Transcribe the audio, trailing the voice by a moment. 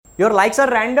Your likes are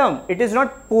random. It is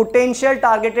not potential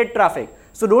targeted traffic.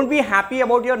 So don't be happy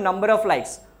about your number of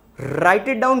likes. Write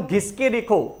it down. घिस के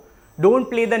देखो. Don't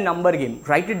play the number game.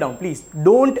 Write it down, please.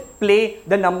 Don't play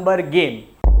the number game.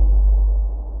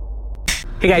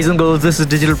 Hey guys and girls, this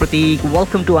is Digital Pratik.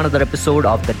 Welcome to another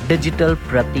episode of the Digital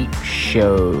Pratik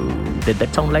Show. Did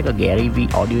that sound like a Gary Vee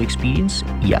audio experience?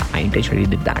 Yeah, I intentionally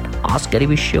did that. Ask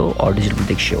Gary Vee Show or Digital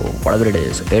Pratik Show, whatever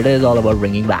it is all about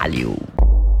bringing value.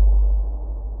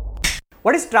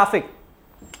 What is traffic?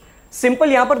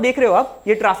 Simple यहां पर देख रहे हो आप,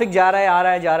 ये traffic जा रहा है, आ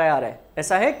रहा है, जा रहा है, आ रहा है,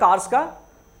 ऐसा है कार्स का.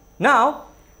 Now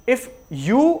if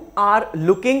you are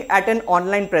looking at an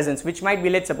online presence which might be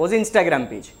let's suppose Instagram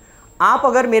page. आप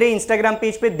अगर मेरे इंस्टाग्राम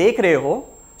पेज पे देख रहे हो,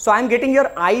 सो I am getting your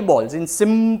I balls in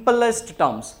simplest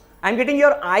terms. I am getting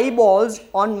your I balls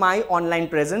on my online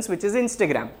presence which is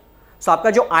Instagram. सो आपका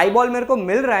जो eye ball मेरे को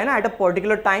मिल रहा है ना at a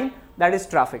particular time, that is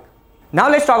traffic. Now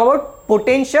let's talk about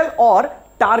potential और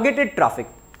targeted traffic.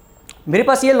 मेरे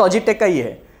पास ये लॉजिटेक का ये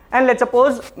है एंड लेट्स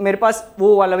सपोज मेरे पास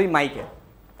वो वाला भी माइक है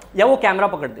या वो कैमरा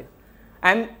पकड़ दे.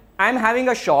 I am having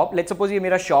a shop. Let's suppose ये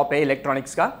मेरा शॉप है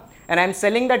इलेक्ट्रॉनिक्स का and I am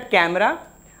selling that camera,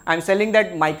 I am selling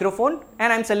that microphone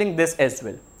and I am selling this as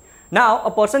well. Now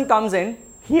a person comes in,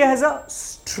 he has a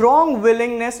strong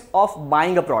willingness of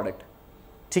buying a product.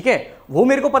 ठीक है, वो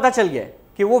मेरे को पता चल गया है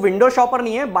कि वो विंडो शॉपर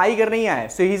नहीं है, बाई करने ही आया है.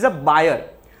 So he is a buyer.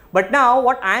 But now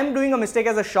what I am doing a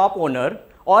mistake as a shop owner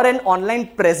or an online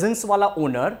presence वाला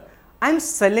owner, I am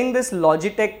selling this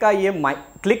Logitech का ये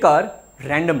clicker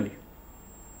randomly.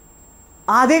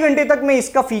 आधे घंटे तक मैं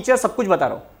इसका फीचर सब कुछ बता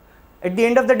रहा हूँ. At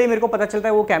the end of the day मेरे को पता चलता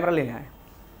है वो कैमरा लेने आया है.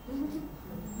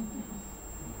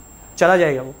 चला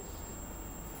जाएगा, वो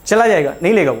चला जाएगा,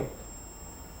 नहीं लेगा वो.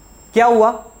 क्या हुआ?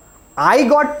 I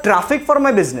got traffic for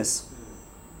my business,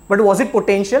 but was it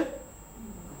potential?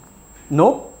 No.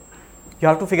 You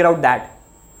have to figure out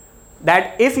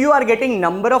that if you are getting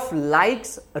number of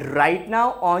likes right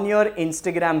now on your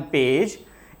Instagram page,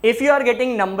 if you are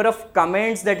getting number of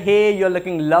comments that hey you're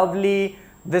looking lovely,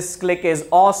 this click is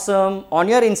awesome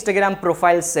on your Instagram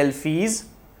profile selfies,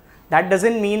 that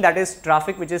doesn't mean that is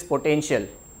traffic which is potential.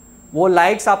 वो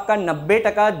likes आपका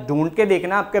 90% ढूंढ के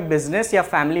देखना आपके business या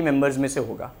family members में से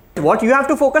होगा. What you have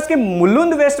to focus कि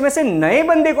मुलुंद वेस्ट में से नए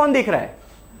बंदे कौन दिख रहा है.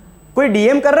 कोई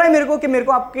डीएम कर रहा है मेरे को कि मेरे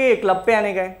को आपके क्लब पे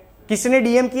आने का है. किसी ने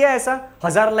डीएम किया ऐसा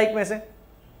 1000 लाइक में से?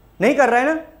 नहीं कर रहा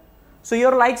है ना. So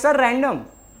your likes are random.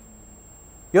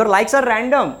 Your likes are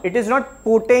random. It is not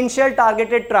potential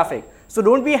targeted traffic. So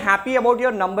don't be happy about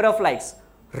your number of likes.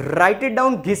 Right it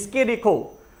down. घिस के देखो.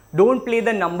 Don't play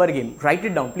the number game. Write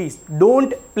it down, please.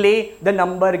 Don't play the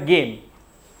number game.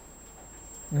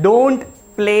 Don't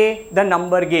play the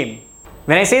number game.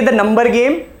 When I say the number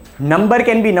game, number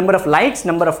can be number of likes,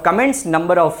 number of comments,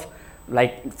 number of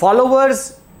like followers,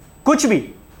 kuch bhi.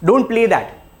 Don't play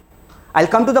that.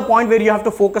 I'll come to the point where you have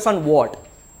to focus on what.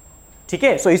 ठीक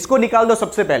है? So इसको निकाल दो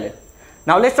सबसे पहले.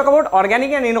 Now let's talk about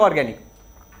organic and inorganic.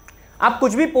 आप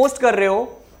कुछ भी पोस्ट कर रहे हो,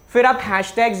 फिर आप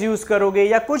हैशटैग्स यूज करोगे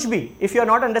या कुछ भी. If you are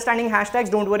not understanding hashtags,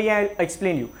 don't worry, I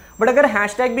explain you. But अगर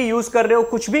हैशटैग भी यूज कर रहे हो,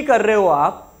 कुछ भी कर रहे हो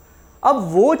आप, अब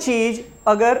वो चीज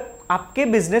अगर आपके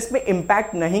बिजनेस में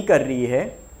इंपैक्ट नहीं कर रही है,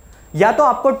 या तो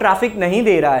आपको ट्रैफिक नहीं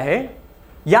दे रहा है,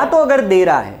 या तो अगर दे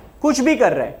रहा है, कुछ भी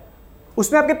कर रहा है,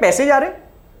 उसमें आपके पैसे जा रहे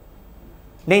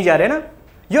नहीं जा रहे ना.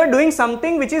 You are doing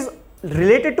something which is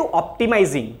related to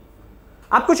optimising.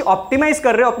 आप कुछ ऑप्टिमाइज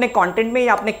कर रहे हो अपने कॉन्टेंट में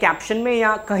या अपने कैप्शन में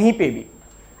या कहीं पे भी.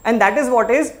 And that is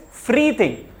what is free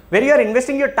thing, where you are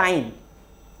investing your time.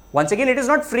 Once again, it is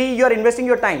not free, you are investing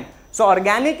your time. So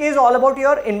organic is all about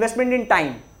your investment in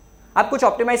time. आप कुछ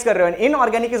optimise कर रहे हो.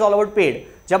 Inorganic is all about paid.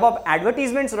 जब आप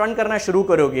advertisements run करना शुरू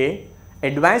करोगे,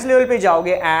 एडवांस लेवल पे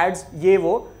जाओगे, एड्स ये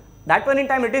वो, that one in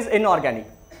time it is inorganic.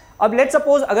 अब लेट्स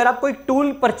सपोज अगर आप कोई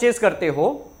टूल परचेज करते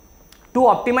हो to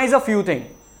optimise a few thing,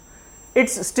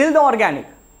 it's still the organic.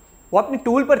 वो आपने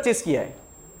टूल परचेज किया है.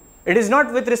 It is not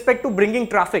with respect to bringing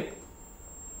traffic,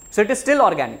 so it is still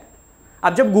organic.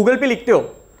 आप जब गूगल पे लिखते हो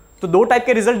तो दो टाइप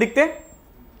के रिजल्ट दिखते हैं.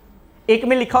 एक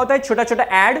में लिखा होता है छोटा छोटा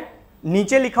एड,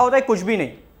 नीचे लिखा होता है कुछ भी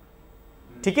नहीं.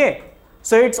 ठीक है?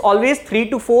 So it's always 3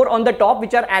 to 4 on the top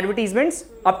which are advertisements.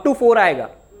 Up to 4 आएगा,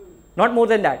 not more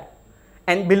than that.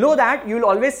 And below that you will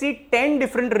always see 10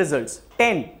 different results,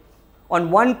 10 on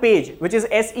one page which is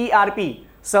SERP,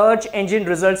 search engine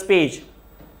results page.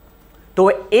 तो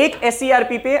एक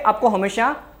SERP पे आपको हमेशा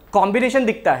combination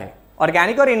दिखता है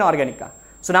organic और inorganic का.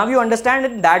 So now you understand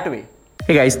it that way.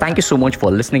 Hey guys, thank you so much for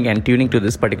listening and tuning to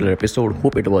this particular episode.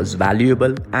 Hope it was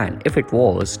valuable, and if it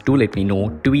was, do let me know.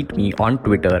 Tweet me on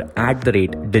Twitter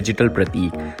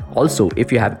 @DigitalPrateek. Also,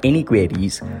 if you have any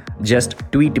queries, just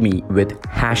tweet me with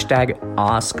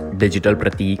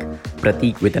 #AskDigitalPrateek,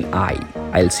 Prateek with an I.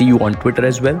 I'll see you on Twitter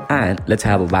as well, and let's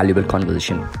have a valuable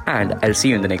conversation. And I'll see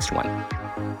you in the next one.